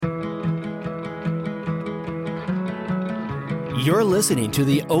You're listening to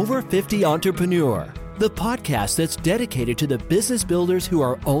the Over 50 Entrepreneur, the podcast that's dedicated to the business builders who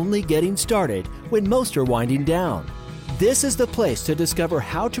are only getting started when most are winding down. This is the place to discover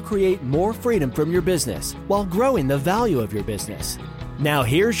how to create more freedom from your business while growing the value of your business. Now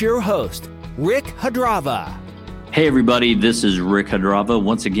here's your host, Rick Hadrava. Hey everybody, this is Rick Hadrava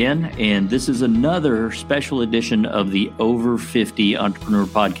once again, and this is another special edition of the Over 50 Entrepreneur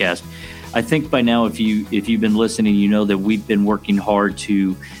Podcast. I think by now, if you've been listening, you know that we've been working hard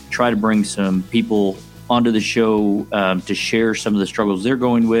to try to bring some people onto the show to share some of the struggles they're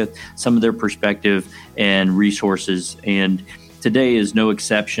going with, some of their perspective and resources. And today is no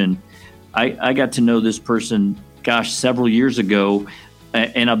exception. I got to know this person, several years ago.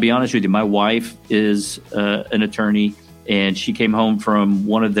 And I'll be honest with you, my wife is an attorney, and she came home from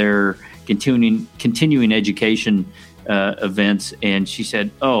one of their continuing education events, and she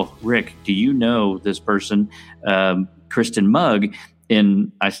said, "Oh, Rick, do you know this person, Kristen Mugg?"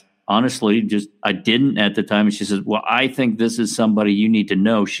 And I honestly I didn't at the time. And she says, "Well, I think this is somebody you need to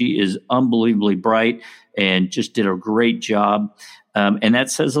know. She is unbelievably bright and just did a great job." And that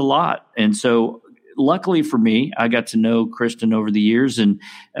says a lot. And so luckily for me, I got to know Kristen over the years, and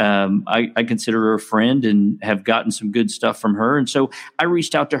I consider her a friend and have gotten some good stuff from her. And so I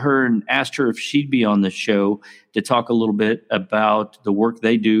reached out to her and asked her if she'd be on the show to talk a little bit about the work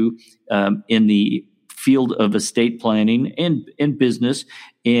they do in the field of estate planning and in business,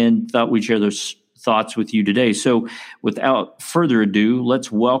 and thought we'd share those thoughts with you today. So without further ado,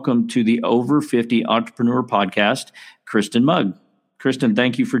 let's welcome to the Over 50 Entrepreneur Podcast, Kristen Mugg. Kristen,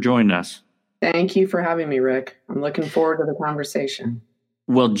 thank you for joining us. Thank you for having me, Rick. I'm looking forward to the conversation.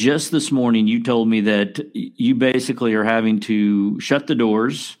 Well, just this morning, you told me that you basically are having to shut the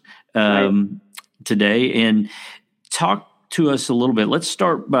doors today, and talk to us a little bit. Let's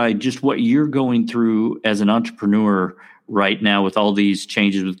start by just what you're going through as an entrepreneur right now with all these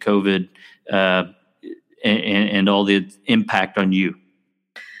changes with COVID and all the impact on you.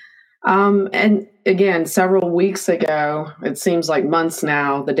 And again, several weeks ago, it seems like months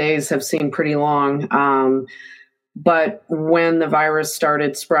now, the days have seemed pretty long. But when the virus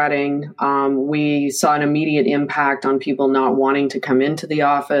started spreading, we saw an immediate impact on people not wanting to come into the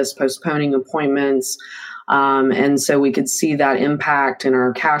office, postponing appointments. And so we could see that impact in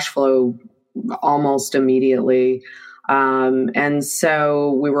our cash flow almost immediately. And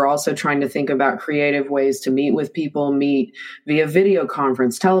so we were also trying to think about creative ways to meet with people, meet via video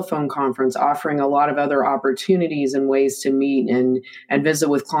conference, telephone conference, offering a lot of other opportunities and ways to meet and visit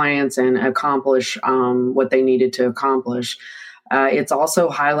with clients and accomplish what they needed to accomplish. It's also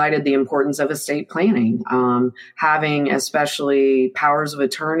highlighted the importance of estate planning, having especially powers of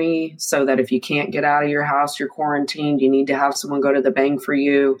attorney so that if you can't get out of your house, you're quarantined, you need to have someone go to the bank for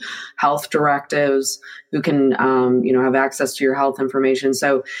you, health directives who can, have access to your health information.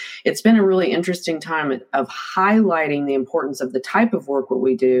 So it's been a really interesting time of highlighting the importance of the type of work what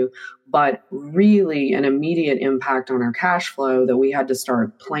we do, but really an immediate impact on our cash flow that we had to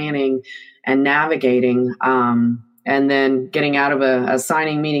start planning and navigating. And then getting out of a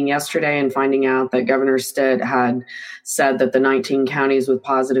signing meeting yesterday and finding out that Governor Stitt had said that the 19 counties with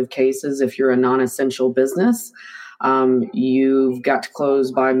positive cases, if you're a non-essential business, you've got to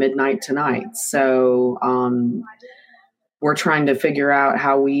close by midnight tonight. So we're trying to figure out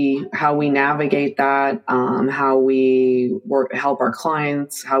how we navigate that, how we help our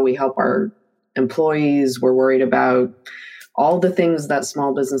clients, how we help our employees. We're worried about all the things that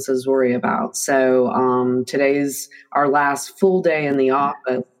small businesses worry about. So today's our last full day in the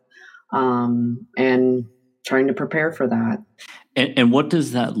office, and trying to prepare for that. And what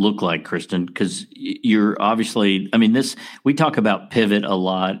does that look like, Kristen? Because you're obviously, we talk about pivot a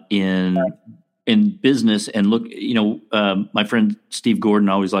lot in business, and look, my friend Steve Gordon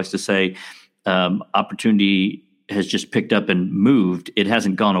always likes to say, opportunity has just picked up and moved. It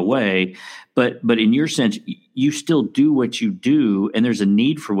hasn't gone away. But in your sense, you still do what you do, and there's a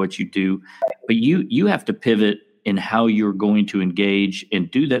need for what you do, but you have to pivot in how you're going to engage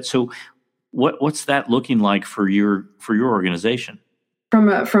and do that. So what's that looking like for your organization? From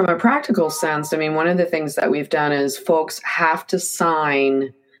a practical sense, one of the things that we've done is folks have to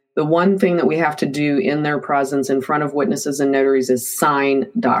sign. The one thing that we have to do in their presence in front of witnesses and notaries is sign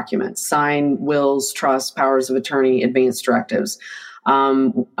documents, sign wills, trusts, powers of attorney, advance directives.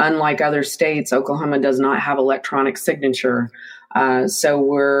 Unlike other states, Oklahoma does not have electronic signature. So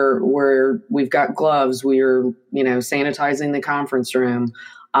we've got gloves. We're, sanitizing the conference room.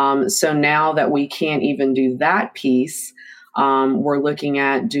 So now that we can't even do that piece, We're looking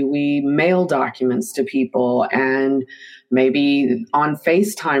at, do we mail documents to people and maybe on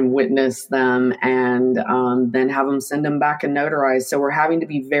FaceTime witness them and then have them send them back and notarize. So we're having to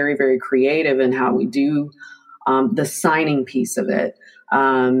be very, very creative in how we do the signing piece of it.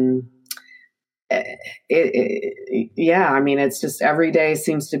 Yeah, I mean, it's just every day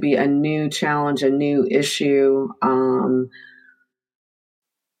seems to be a new challenge, a new issue.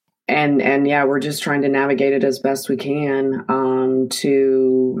 And yeah, we're just trying to navigate it as best we can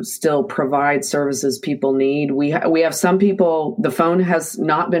to still provide services people need. We have some people, the phone has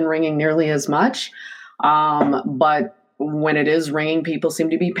not been ringing nearly as much, but when it is ringing, people seem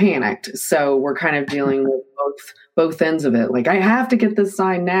to be panicked. So we're kind of dealing with both ends of it. Like, I have to get this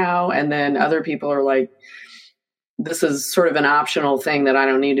signed now. And then other people are like, this is sort of an optional thing that I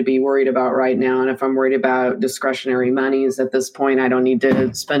don't need to be worried about right now. And if I'm worried about discretionary monies at this point, I don't need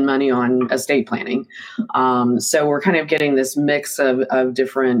to spend money on estate planning. So we're kind of getting this mix of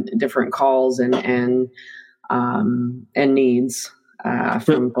different calls and needs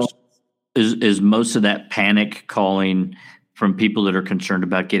from both. Is most of that panic calling from people that are concerned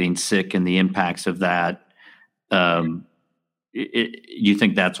about getting sick and the impacts of that? You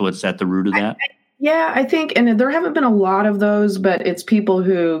think that's what's at the root of that? Yeah, I think, and there haven't been a lot of those, but it's people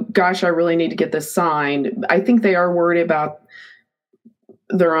who, gosh, I really need to get this signed. I think they are worried about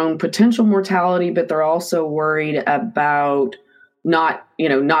their own potential mortality, but they're also worried about not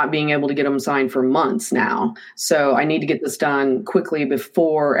being able to get them signed for months now. So I need to get this done quickly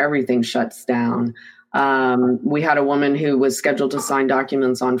before everything shuts down. We had a woman who was scheduled to sign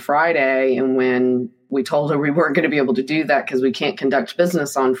documents on Friday, and when we told her we weren't going to be able to do that because we can't conduct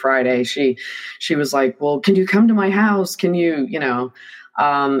business on Friday, she was like, well, can you come to my house? Can you,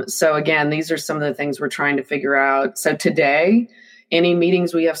 so again, these are some of the things we're trying to figure out. So today, any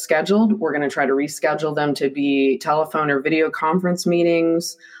meetings we have scheduled, we're going to try to reschedule them to be telephone or video conference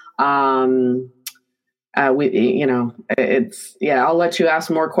meetings. I'll let you ask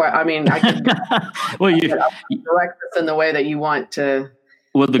more questions. I mean, I can well, direct this in the way that you want to.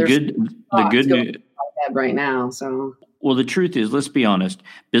 Well, the good news right now. So, well, the truth is, let's be honest,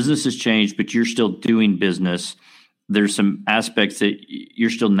 business has changed, but you're still doing business. There's some aspects that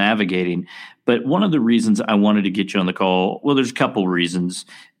you're still navigating. But one of the reasons I wanted to get you on the call, well, there's a couple reasons.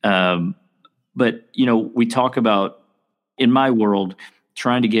 But, we talk about, in my world,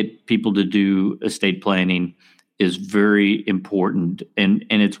 trying to get people to do estate planning is very important. And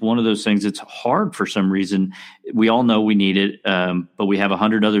it's one of those things that's hard for some reason. We all know we need it, but we have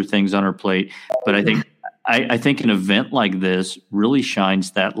 100 other things on our plate. But I think an event like this really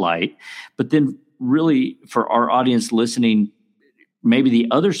shines that light. But then really for our audience listening, maybe the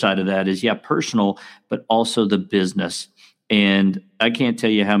other side of that is, personal, but also the business. And I can't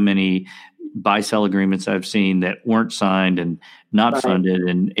tell you how many buy-sell agreements I've seen that weren't signed and not funded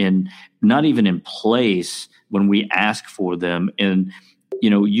and not even in place when we ask for them. And,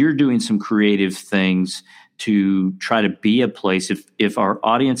 you're doing some creative things to try to be a place. If our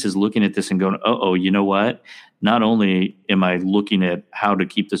audience is looking at this and going, you know what? Not only am I looking at how to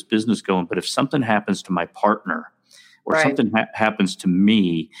keep this business going, but if something happens to my partner or something happens to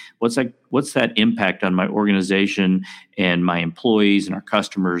me, what's that impact on my organization and my employees and our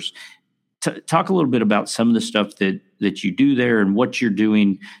customers? Talk a little bit about some of the stuff that you do there and what you're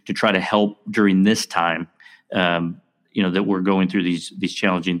doing to try to help during this time, that we're going through these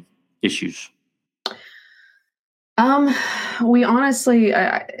challenging issues. We honestly,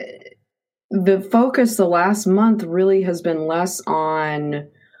 the focus the last month really has been less on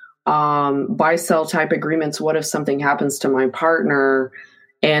buy-sell type agreements. What if something happens to my partner,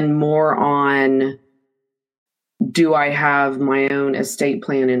 and more on, do I have my own estate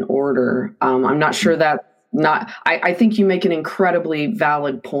plan in order? I'm not sure I think you make an incredibly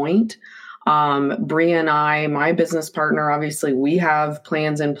valid point. Bria and I, my business partner, obviously we have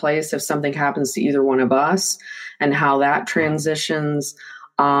plans in place if something happens to either one of us and how that transitions.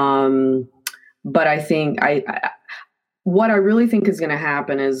 But I think what I really think is going to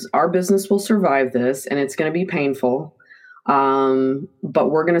happen is our business will survive this, and it's going to be painful. But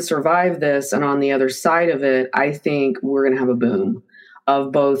we're going to survive this. And on the other side of it, I think we're going to have a boom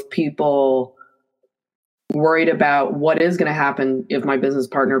of both people worried about what is going to happen if my business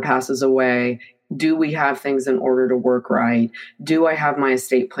partner passes away. Do we have things in order to work right? Do I have my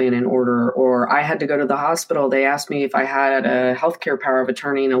estate plan in order? Or I had to go to the hospital. They asked me if I had a healthcare power of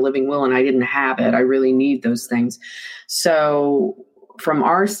attorney and a living will, and I didn't have it. I really need those things. So from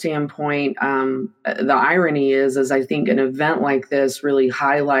our standpoint, the irony is I think an event like this really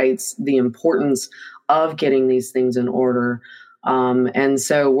highlights the importance of getting these things in order. And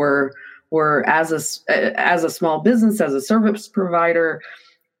so we're we're as a small business, as a service provider,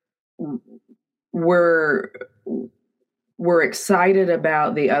 we're excited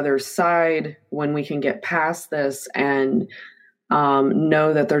about the other side when we can get past this and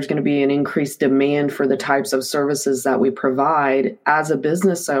know that there's going to be an increased demand for the types of services that we provide. As a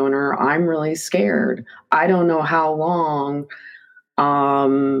business owner, I'm really scared. I don't know how long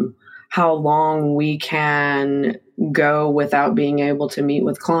we can go without being able to meet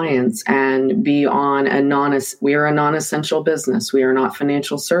with clients and be on we are a non-essential business. We are not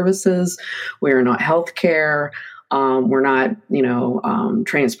financial services. We are not healthcare. We're not,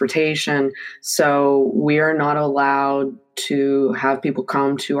 transportation. So we are not allowed to have people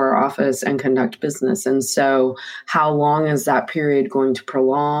come to our office and conduct business. And so how long is that period going to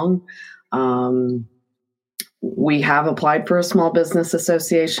prolong? We have applied for a small business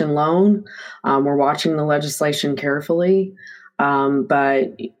association loan. We're watching the legislation carefully.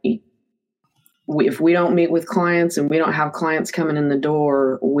 But if we don't meet with clients and we don't have clients coming in the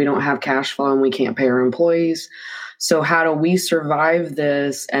door, we don't have cash flow and we can't pay our employees. So how do we survive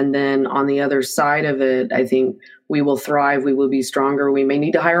this? And then on the other side of it, I think we will thrive. We will be stronger. We may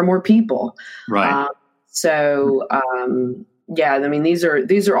need to hire more people. Right. Yeah, I mean, these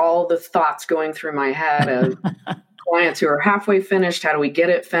are all the thoughts going through my head of clients who are halfway finished. How do we get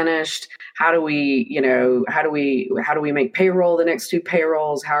it finished? How do we make payroll, the next 2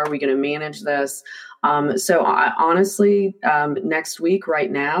 payrolls? How are we going to manage this? Honestly, next week,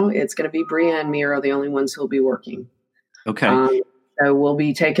 right now, it's going to be Bria and me are the only ones who'll be working. Okay. So we'll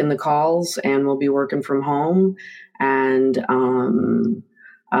be taking the calls and we'll be working from home and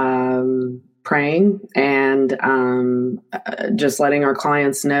praying and just letting our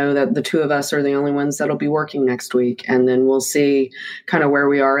clients know that the 2 of us are the only ones that'll be working next week. And then we'll see kind of where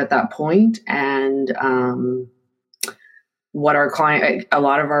we are at that point and what a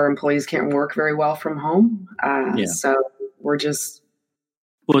lot of our employees can't work very well from home. So we're just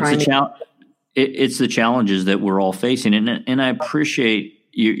it's the challenges that we're all facing. And I appreciate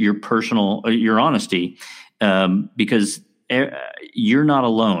your honesty because you're not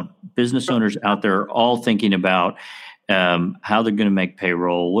alone. Business owners out there are all thinking about how they're going to make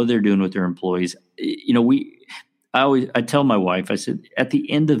payroll, what they're doing with their employees. I tell my wife, I said, at the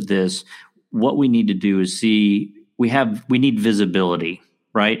end of this, what we need to do is we need visibility,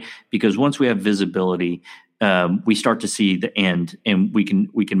 right? Because once we have visibility, we start to see the end, and we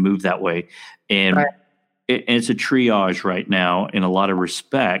can move that way. And right. It's a triage right now in a lot of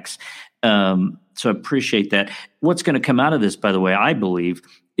respects. So I appreciate that. What's going to come out of this, by the way, I believe,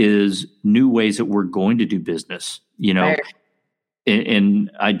 is new ways that we're going to do business. Right.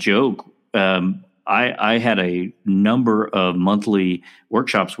 And I joke. I had a number of monthly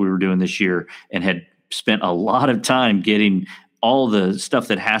workshops we were doing this year, and had spent a lot of time getting all the stuff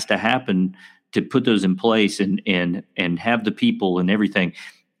that has to happen to put those in place and have the people and everything.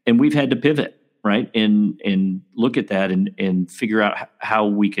 And we've had to pivot, right? And look at that and figure out how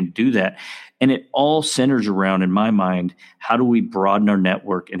we can do that. And it all centers around, in my mind, how do we broaden our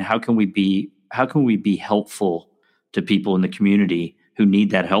network and how can we be helpful to people in the community who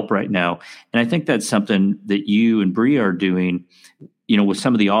need that help right now? And I think that's something that you and Bria are doing, with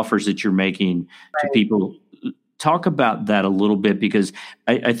some of the offers that you're making to people. Talk about that a little bit, because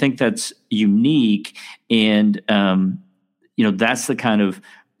I think that's unique, and that's the kind of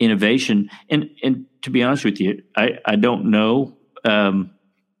innovation. And to be honest with you, I don't know.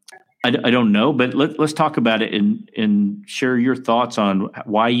 I don't know, but let's talk about it and share your thoughts on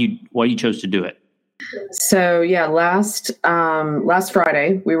why you chose to do it. So yeah, last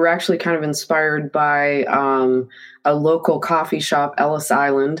Friday, we were actually kind of inspired by a local coffee shop, Ellis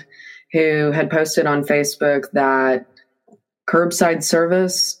Island, who had posted on Facebook that curbside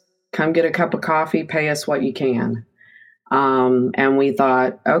service, come get a cup of coffee, pay us what you can. And we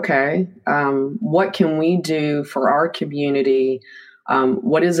thought, okay, what can we do for our community?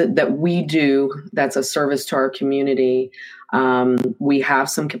 What is it that we do that's a service to our community? We have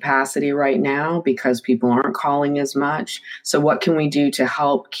some capacity right now because people aren't calling as much. So what can we do to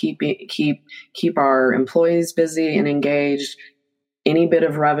help keep our employees busy and engaged? Any bit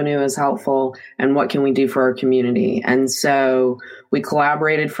of revenue is helpful. And what can we do for our community? And so we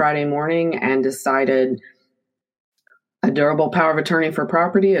collaborated Friday morning and decided a durable power of attorney for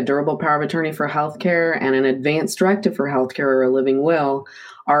property, a durable power of attorney for healthcare, and an advanced directive for healthcare, or a living will,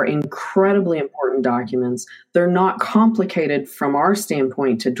 are incredibly important documents. They're not complicated from our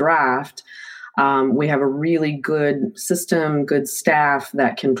standpoint to draft. We have a really good system, good staff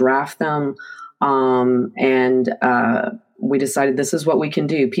that can draft them. We decided this is what we can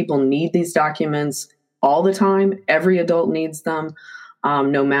do. People need these documents all the time. Every adult needs them.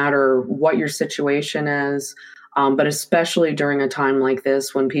 no matter what your situation is. But especially during a time like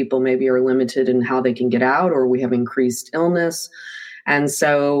this when people maybe are limited in how they can get out, or we have increased illness. And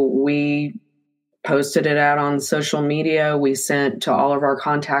so we posted it out on social media. We sent to all of our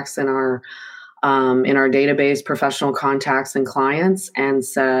contacts in our database, professional contacts and clients, and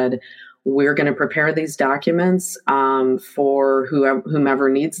said, we're going to prepare these documents for whomever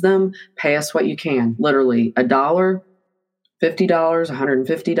needs them. Pay us what you can, literally $1, $50,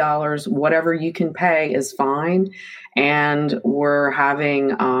 $150, whatever you can pay is fine. And we're having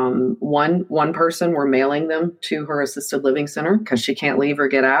one person, we're mailing them to her assisted living center because she can't leave or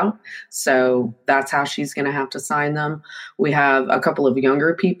get out. So that's how she's going to have to sign them. We have a couple of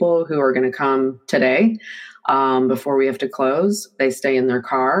younger people who are going to come today before we have to close. They stay in their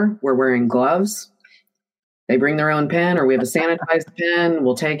car. We're wearing gloves. They bring their own pen, or we have a sanitized pen.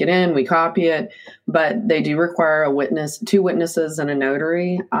 We'll take it in, we copy it, but they do require two witnesses and a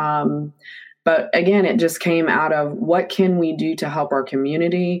notary. But again, it just came out of what can we do to help our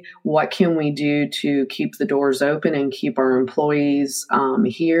community? What can we do to keep the doors open and keep our employees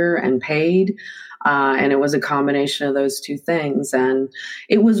here and paid? And it was a combination of those two things. And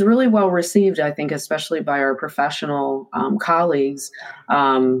it was really well received, I think, especially by our professional colleagues.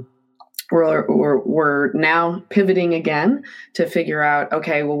 We're now pivoting again to figure out,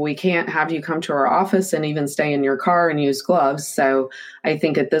 okay, well, we can't have you come to our office and even stay in your car and use gloves. So I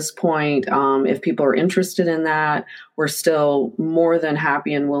think at this point, if people are interested in that, we're still more than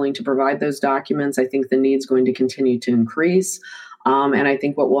happy and willing to provide those documents. I think the need's going to continue to increase. And I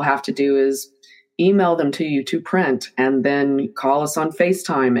think what we'll have to do is email them to you to print, and then call us on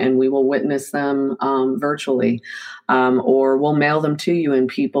FaceTime and we will witness them virtually. Or we'll mail them to you and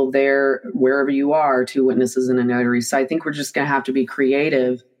people there, wherever you are, two witnesses and a notary. So I think we're just going to have to be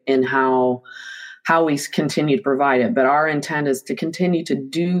creative in how we continue to provide it. But our intent is to continue to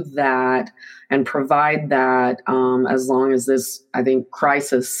do that and provide that as long as this, I think,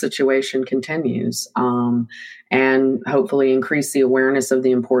 crisis situation continues, and hopefully increase the awareness of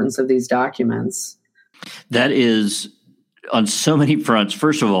the importance of these documents. That is on so many fronts.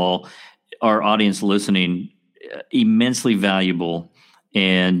 First of all, our audience listening, immensely valuable.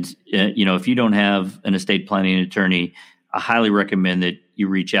 And, if you don't have an estate planning attorney, I highly recommend that you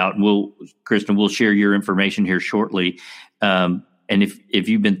reach out. And Kristen, we'll share your information here shortly. And if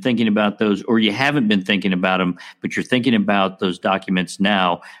you've been thinking about those, or you haven't been thinking about them, but you're thinking about those documents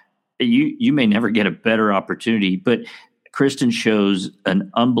now, you may never get a better opportunity. But Kristen shows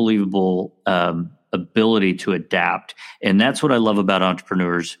an unbelievable ability to adapt. And that's what I love about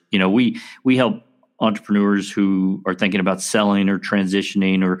entrepreneurs. We help entrepreneurs who are thinking about selling or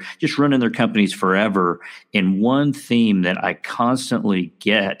transitioning or just running their companies forever. And one theme that I constantly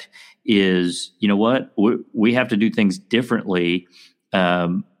get is, we have to do things differently.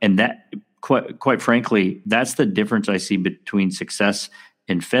 And that, quite frankly, that's the difference I see between success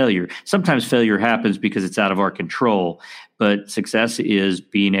and failure. Sometimes failure happens because it's out of our control, but success is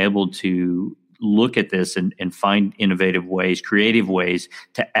being able to look at this and find innovative ways, creative ways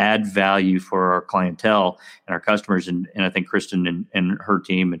to add value for our clientele and our customers. And I think Kristen and her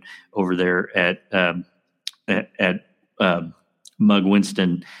team and over there at Mug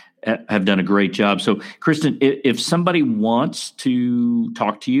Winston have done a great job. So Kristen, if somebody wants to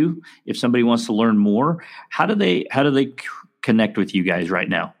talk to you, if somebody wants to learn more, how do they connect with you guys right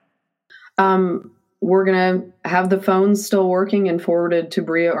now? We're going to have the phones still working and forwarded to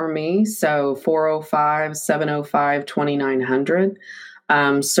Bria or me. So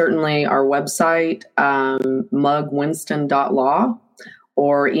 405-705-2900. Certainly our website, mugwinston.law,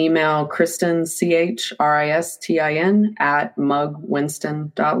 or email Kristen, CHRISTIN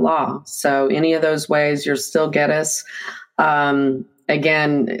 @mugwinston.law. So any of those ways, you'll still get us. Again,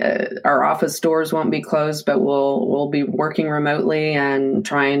 our office doors won't be closed, but we'll be working remotely and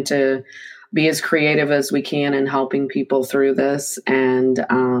trying to be as creative as we can in helping people through this, and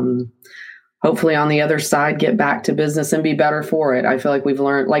hopefully on the other side, get back to business and be better for it. I feel like we've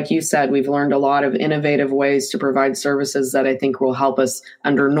learned, like you said, we've learned a lot of innovative ways to provide services that I think will help us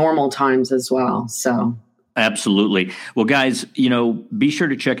under normal times as well. So. Absolutely. Well, guys, be sure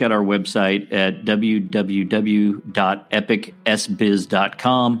to check out our website at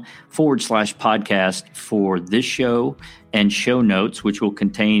www.epicsbiz.com/podcast for this show and show notes, which will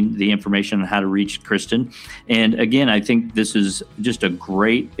contain the information on how to reach Kristen. And again, I think this is just a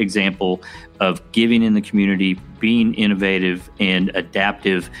great example of giving in the community, being innovative and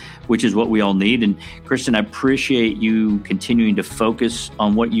adaptive, which is what we all need. And Kristen, I appreciate you continuing to focus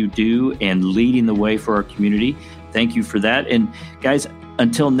on what you do and leading the way for our community. Thank you for that. And guys,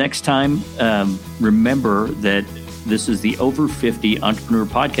 until next time, remember that This is the Over 50 Entrepreneur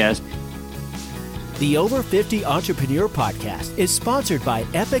Podcast. The Over 50 Entrepreneur Podcast is sponsored by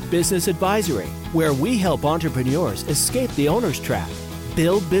Epic Business Advisory, where we help entrepreneurs escape the owner's trap,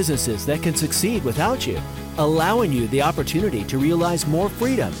 build businesses that can succeed without you, allowing you the opportunity to realize more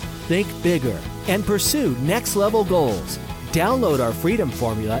freedom, think bigger, and pursue next-level goals. Download our freedom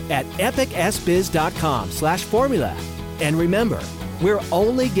formula at epicsbiz.com/formula. And remember, we're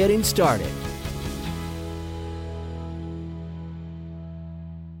only getting started.